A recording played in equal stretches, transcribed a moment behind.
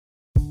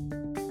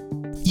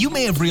You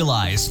may have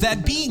realized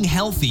that being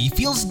healthy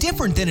feels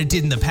different than it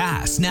did in the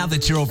past now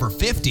that you're over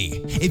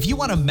 50. If you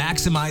want to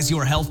maximize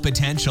your health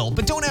potential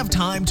but don't have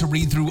time to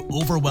read through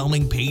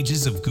overwhelming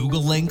pages of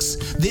Google links,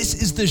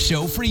 this is the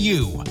show for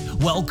you.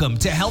 Welcome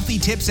to Healthy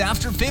Tips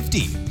After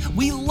 50.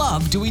 We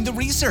love doing the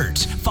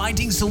research,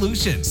 finding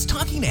solutions,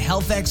 talking to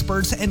health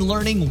experts, and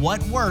learning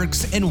what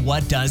works and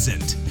what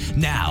doesn't.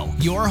 Now,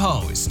 your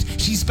host.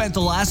 She spent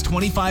the last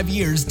 25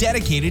 years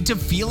dedicated to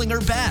feeling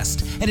her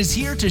best and is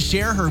here to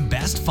share her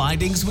best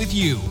findings with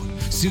you,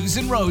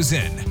 Susan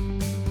Rosen.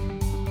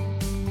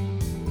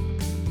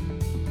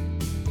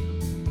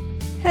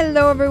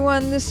 Hello,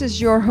 everyone. This is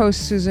your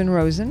host, Susan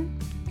Rosen.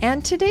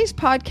 And today's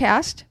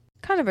podcast,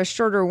 kind of a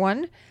shorter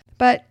one,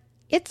 but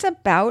it's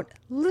about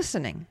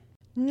listening.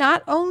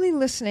 Not only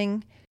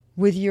listening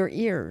with your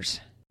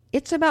ears,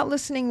 it's about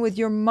listening with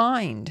your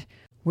mind,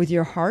 with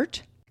your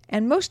heart,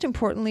 and most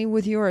importantly,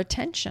 with your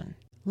attention.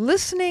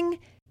 Listening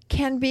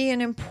can be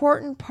an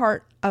important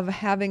part of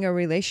having a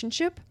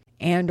relationship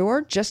and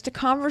or just a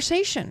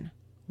conversation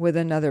with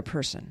another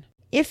person.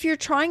 If you're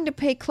trying to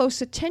pay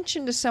close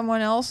attention to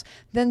someone else,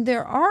 then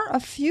there are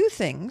a few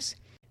things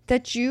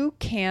that you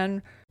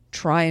can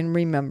try and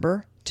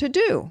remember to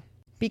do,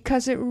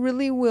 because it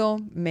really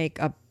will make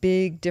a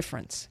big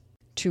difference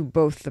to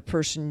both the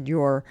person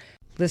you're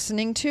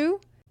listening to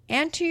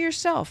and to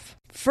yourself.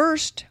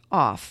 First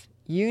off,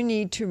 you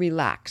need to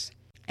relax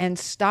and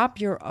stop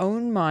your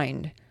own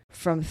mind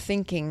from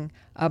thinking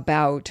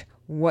about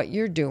what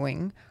you're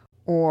doing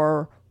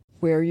or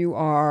where you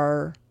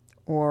are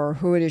or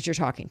who it is you're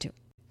talking to.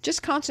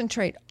 Just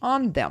concentrate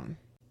on them.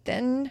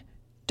 Then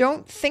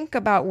don't think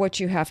about what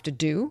you have to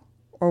do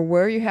or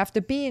where you have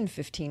to be in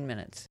 15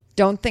 minutes.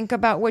 Don't think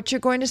about what you're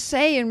going to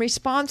say in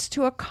response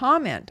to a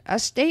comment, a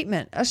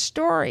statement, a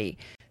story,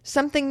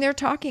 something they're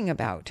talking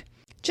about.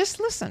 Just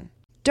listen.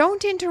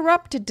 Don't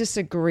interrupt to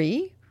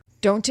disagree.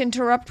 Don't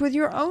interrupt with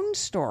your own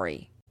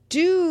story.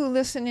 Do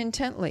listen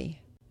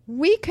intently.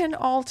 We can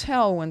all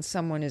tell when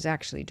someone is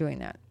actually doing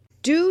that.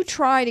 Do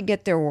try to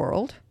get their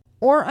world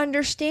or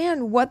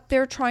understand what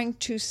they're trying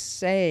to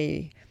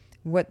say,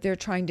 what they're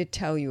trying to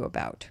tell you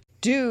about.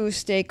 Do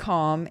stay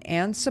calm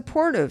and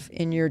supportive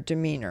in your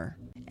demeanor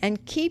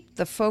and keep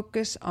the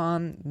focus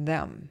on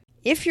them.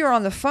 If you're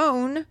on the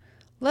phone,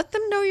 let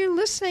them know you're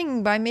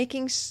listening by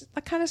making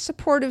a kind of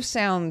supportive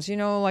sounds,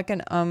 like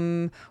an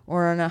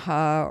or an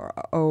aha or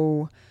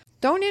oh.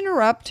 Don't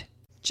interrupt.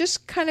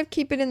 Just kind of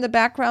keep it in the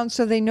background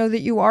so they know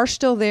that you are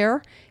still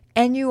there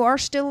and you are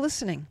still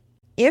listening.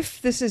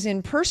 If this is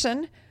in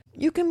person,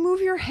 you can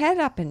move your head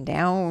up and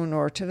down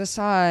or to the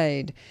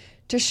side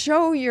to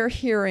show you're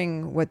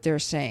hearing what they're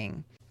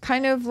saying.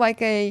 Kind of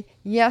like a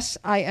yes,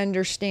 I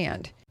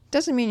understand.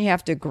 Doesn't mean you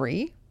have to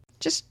agree.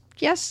 Just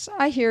yes,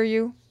 I hear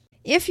you.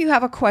 If you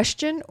have a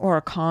question or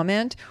a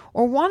comment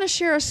or want to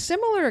share a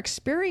similar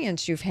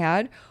experience you've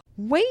had,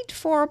 wait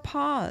for a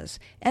pause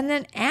and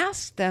then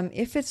ask them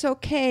if it's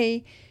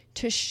okay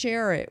to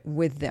share it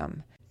with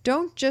them.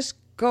 Don't just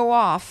go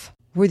off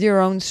with your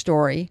own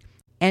story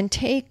and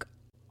take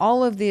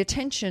all of the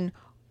attention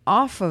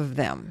off of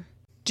them.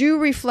 Do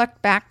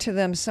reflect back to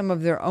them some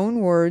of their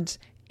own words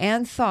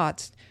and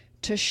thoughts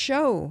to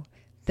show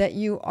that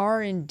you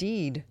are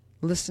indeed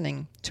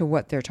listening to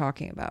what they're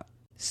talking about.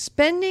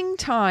 Spending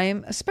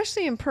time,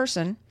 especially in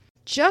person,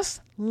 just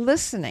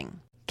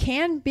listening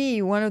can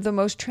be one of the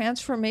most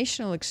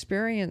transformational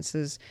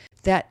experiences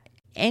that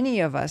any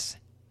of us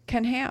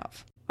can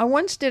have. I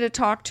once did a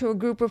talk to a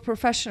group of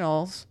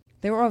professionals.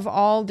 They were of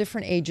all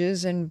different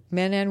ages and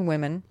men and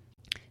women.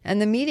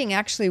 And the meeting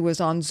actually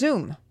was on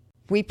Zoom.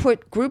 We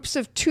put groups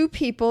of 2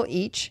 people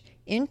each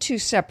into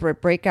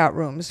separate breakout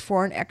rooms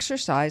for an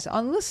exercise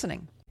on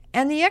listening.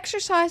 And the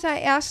exercise I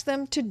asked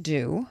them to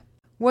do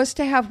was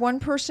to have one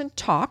person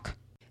talk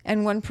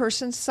and one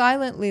person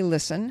silently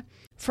listen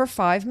for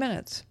 5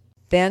 minutes.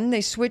 Then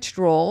they switched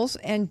roles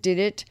and did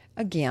it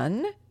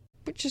again,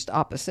 but just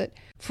opposite,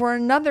 for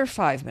another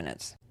 5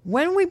 minutes.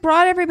 When we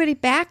brought everybody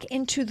back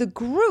into the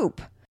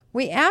group,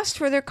 we asked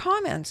for their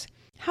comments,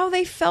 how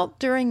they felt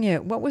during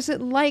it. What was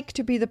it like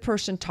to be the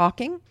person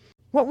talking?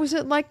 What was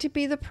it like to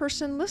be the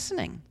person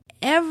listening?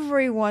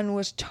 Everyone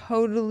was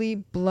totally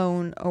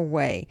blown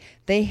away.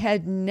 They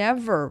had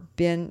never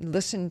been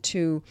listened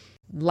to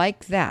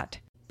like that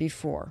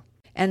before.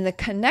 And the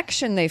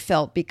connection they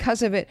felt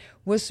because of it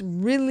was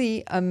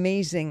really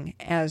amazing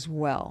as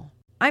well.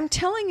 I'm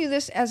telling you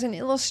this as an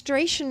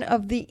illustration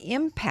of the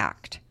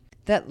impact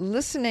that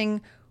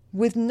listening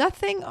with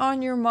nothing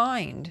on your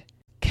mind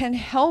can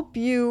help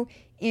you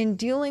in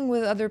dealing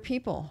with other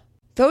people.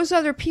 Those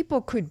other people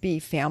could be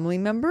family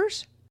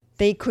members.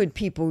 They could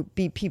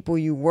be people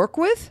you work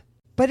with.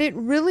 But it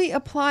really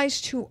applies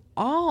to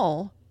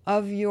all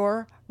of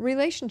your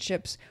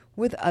relationships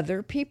with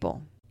other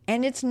people.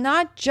 And it's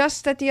not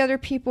just that the other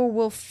people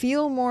will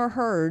feel more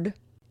heard.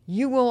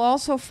 You will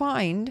also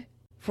find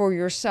for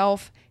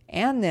yourself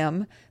and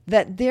them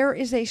that there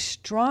is a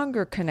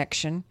stronger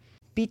connection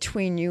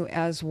between you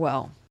as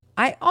well.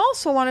 I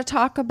also want to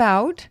talk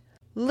about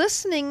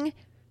listening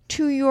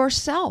to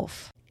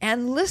yourself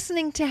and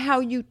listening to how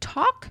you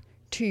talk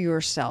to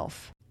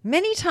yourself.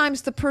 Many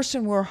times the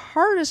person we're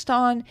hardest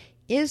on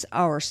is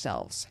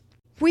ourselves.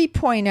 We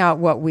point out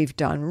what we've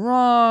done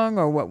wrong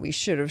or what we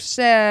should have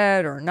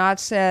said or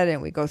not said,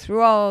 and we go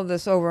through all of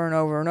this over and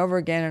over and over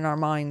again in our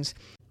minds.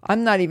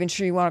 I'm not even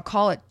sure you want to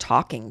call it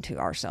talking to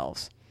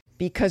ourselves,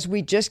 because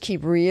we just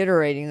keep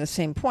reiterating the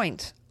same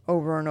points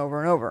over and over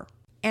and over.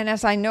 And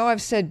as I know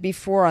I've said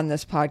before on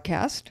this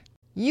podcast,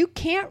 you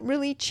can't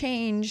really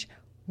change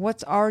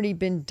what's already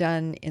been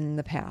done in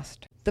the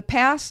past. The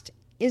past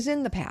is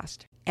in the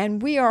past,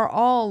 and we are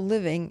all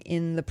living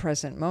in the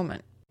present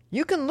moment.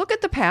 You can look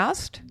at the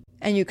past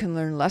and you can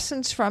learn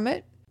lessons from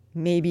it,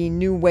 maybe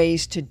new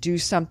ways to do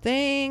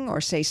something or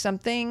say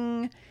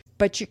something,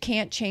 but you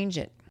can't change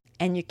it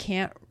and you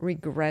can't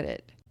regret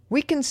it.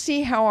 We can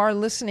see how our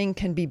listening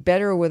can be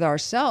better with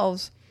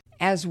ourselves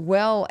as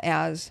well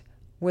as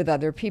with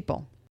other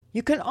people.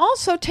 You can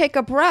also take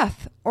a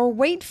breath or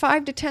wait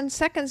 5 to 10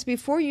 seconds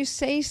before you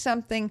say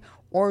something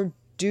or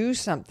do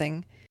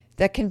something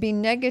that can be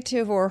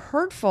negative or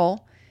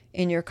hurtful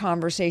in your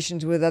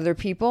conversations with other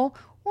people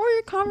or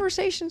your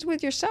conversations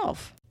with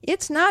yourself.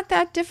 It's not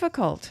that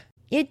difficult.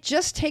 It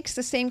just takes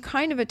the same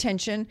kind of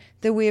attention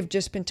that we have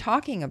just been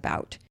talking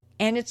about.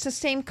 And it's the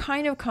same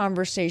kind of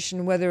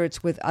conversation, whether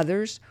it's with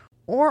others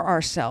or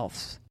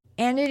ourselves.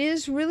 And it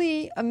is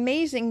really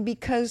amazing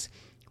because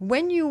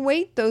when you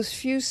wait those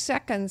few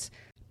seconds,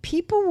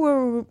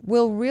 people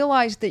will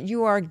realize that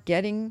you are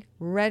getting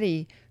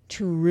ready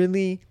to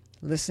really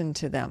listen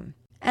to them.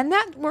 And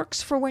that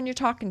works for when you're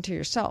talking to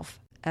yourself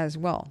as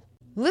well.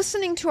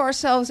 Listening to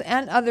ourselves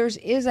and others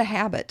is a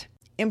habit.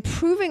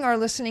 Improving our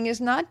listening is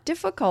not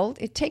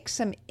difficult. It takes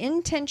some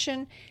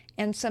intention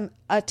and some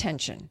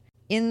attention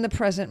in the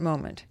present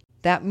moment,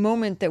 that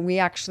moment that we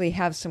actually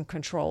have some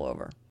control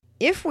over.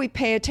 If we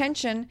pay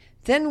attention,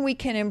 then we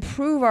can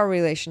improve our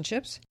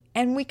relationships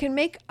and we can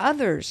make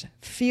others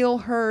feel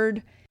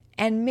heard,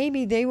 and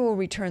maybe they will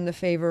return the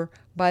favor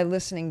by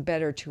listening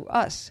better to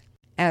us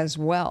as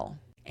well.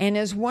 And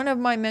as one of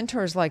my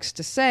mentors likes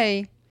to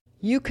say,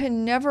 you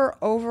can never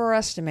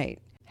overestimate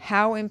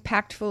how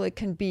impactful it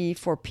can be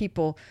for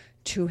people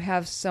to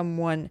have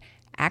someone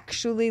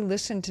actually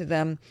listen to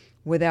them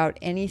without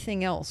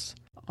anything else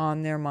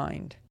on their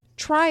mind.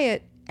 Try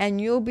it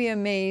and you'll be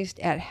amazed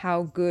at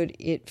how good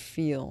it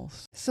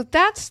feels. So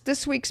that's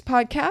this week's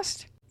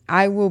podcast.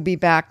 I will be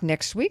back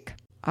next week.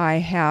 I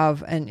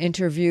have an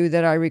interview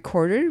that I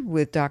recorded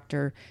with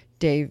Dr.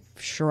 Dave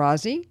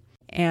Shirazi,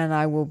 and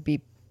I will be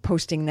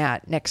posting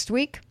that next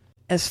week.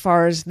 As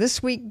far as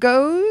this week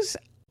goes,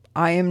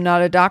 I am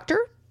not a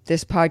doctor.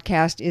 This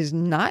podcast is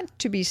not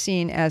to be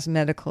seen as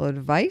medical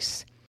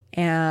advice.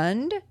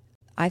 And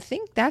I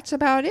think that's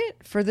about it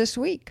for this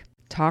week.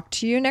 Talk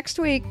to you next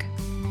week.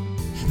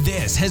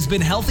 This has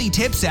been Healthy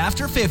Tips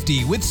After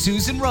 50 with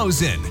Susan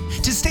Rosen.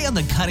 To stay on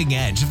the cutting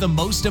edge of the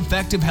most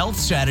effective health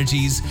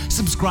strategies,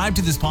 subscribe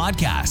to this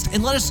podcast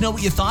and let us know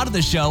what you thought of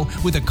the show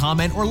with a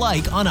comment or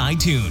like on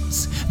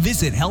iTunes.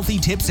 Visit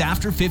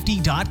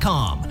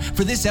healthytipsafter50.com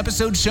for this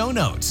episode's show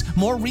notes,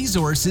 more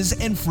resources,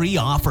 and free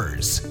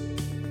offers.